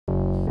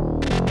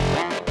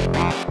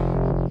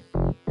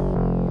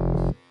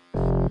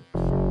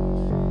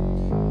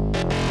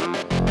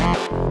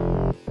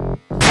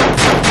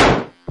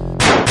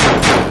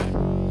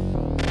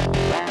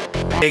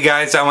Hey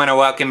guys, I want to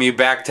welcome you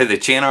back to the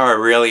channel. I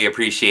really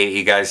appreciate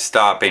you guys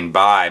stopping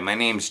by. My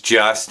name's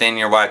Justin.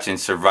 You're watching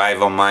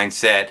Survival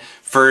Mindset.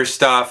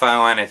 First off, I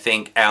want to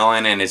thank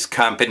Alan and his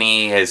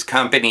company. His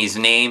company's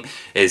name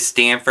is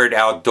Stanford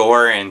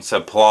Outdoor and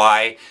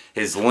Supply.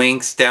 His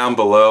link's down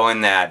below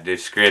in that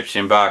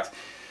description box.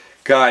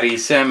 God, he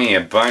sent me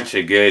a bunch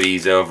of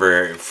goodies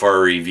over for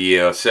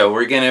review. So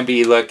we're going to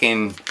be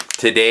looking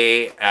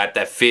today at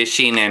the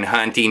fishing and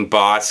hunting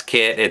B.O.S.S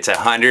kit. It's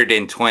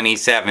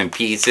 127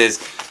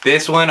 pieces.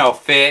 This one will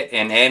fit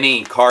in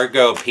any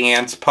cargo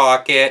pants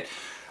pocket.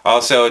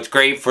 Also, it's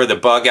great for the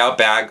bug out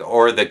bag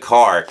or the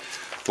car.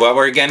 What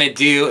we're going to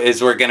do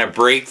is we're going to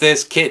break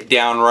this kit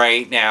down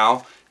right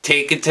now,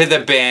 take it to the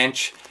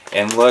bench,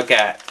 and look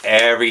at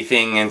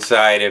everything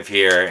inside of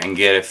here and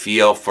get a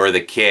feel for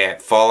the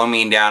kit. Follow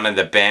me down to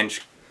the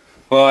bench.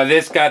 Well,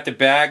 this got the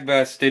bag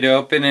busted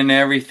open and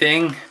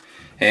everything.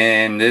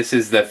 And this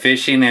is the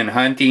fishing and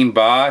hunting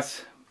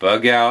B.O.S.S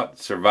bug out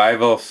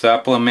survival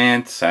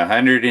supplements.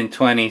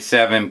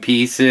 127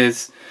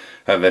 pieces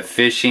of a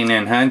fishing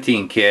and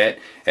hunting kit.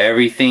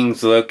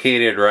 Everything's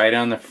located right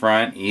on the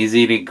front.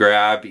 Easy to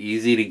grab,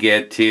 easy to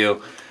get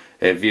to.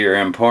 If you're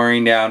in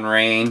pouring down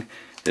rain,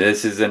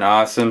 this is an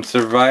awesome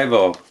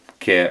survival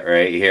kit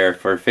right here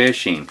for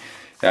fishing.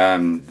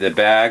 The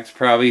bag's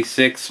probably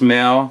 6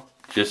 mil,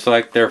 just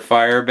like their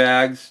fire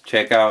bags.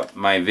 Check out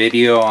my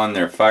video on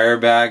their fire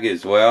bag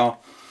as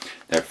well.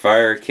 Their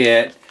fire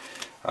kit.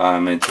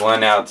 It's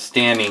one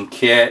outstanding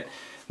kit.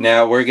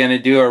 Now we're going to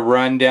do a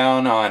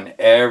rundown on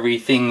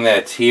everything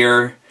that's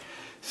here.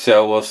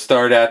 So we'll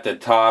start at the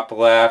top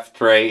left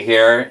right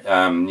here.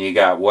 You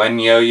got one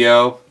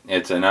yo-yo.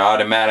 It's an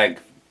automatic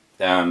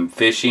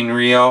fishing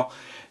reel.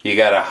 You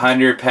got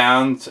 100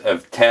 pounds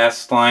of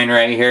test line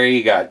right here.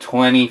 You got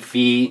 20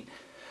 feet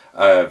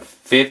of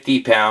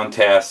 50-pound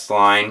test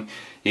line.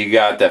 You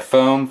got the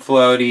foam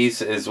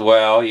floaties as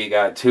well. You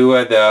got 2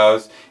 of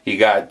those. You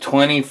got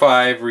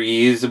 25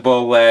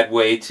 reusable lead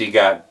weights. You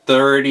got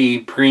 30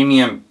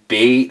 premium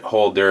bait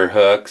holder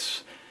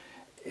hooks.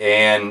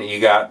 And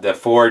you got the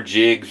 4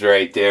 jigs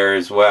right there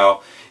as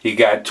well. You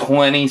got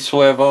 20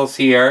 swivels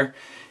here.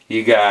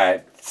 You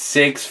got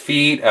 6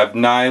 feet of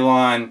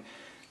nylon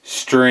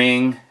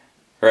string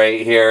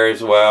right here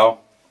as well.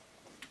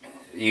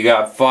 You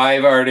got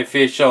 5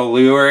 artificial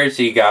lures.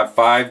 You got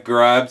 5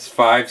 grubs,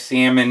 5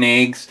 salmon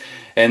eggs,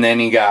 and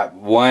then you got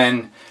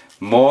 1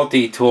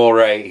 multi-tool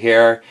right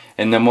here.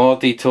 And the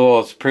multi-tool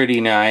is pretty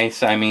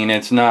nice. I mean,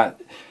 it's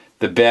not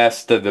the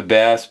best of the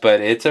best,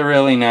 but it's a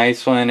really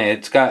nice one.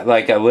 It's got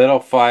like a little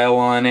file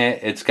on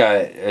it. It's got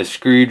a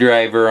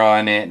screwdriver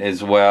on it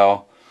as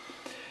well.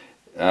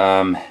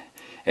 And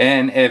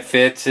it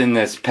fits in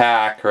this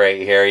pack right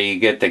here. You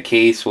get the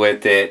case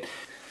with it.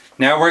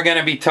 Now we're going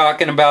to be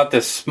talking about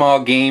the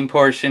small game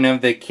portion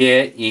of the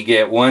kit. You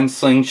get 1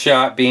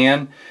 slingshot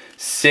band,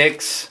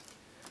 6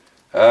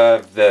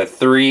 of the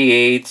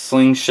 3/8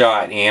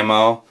 slingshot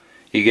ammo.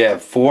 You get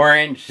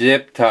 4-inch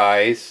zip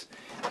ties.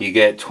 You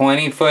get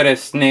 20 foot of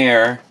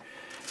snare.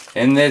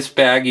 In this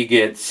bag you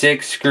get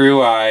 6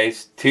 screw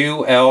eyes,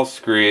 2 L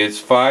screws,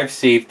 5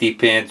 safety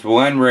pins,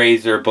 1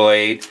 razor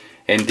blade.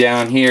 And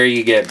down here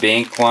you get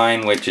bank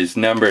line, which is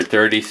number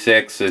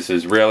 36. This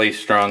is really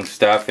strong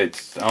stuff.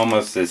 It's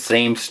almost the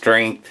same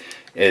strength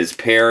as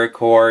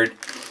paracord.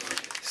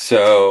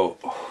 So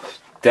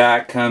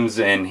that comes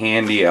in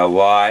handy a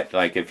lot.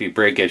 Like if you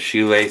break a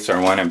shoelace or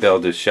want to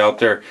build a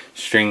shelter,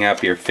 string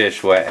up your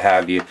fish, what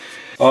have you.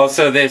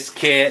 Also, this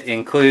kit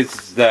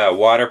includes the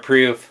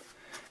waterproof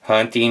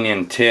hunting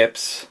and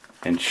tips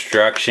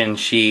instruction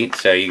sheet.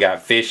 So you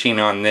got fishing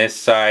on this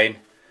side.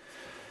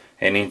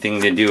 Anything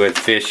to do with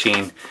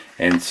fishing,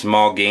 and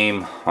small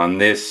game on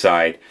this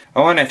side. I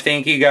want to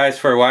thank you guys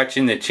for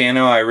watching the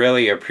channel. I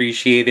really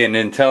appreciate it, and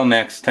until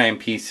next time,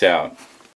 peace out.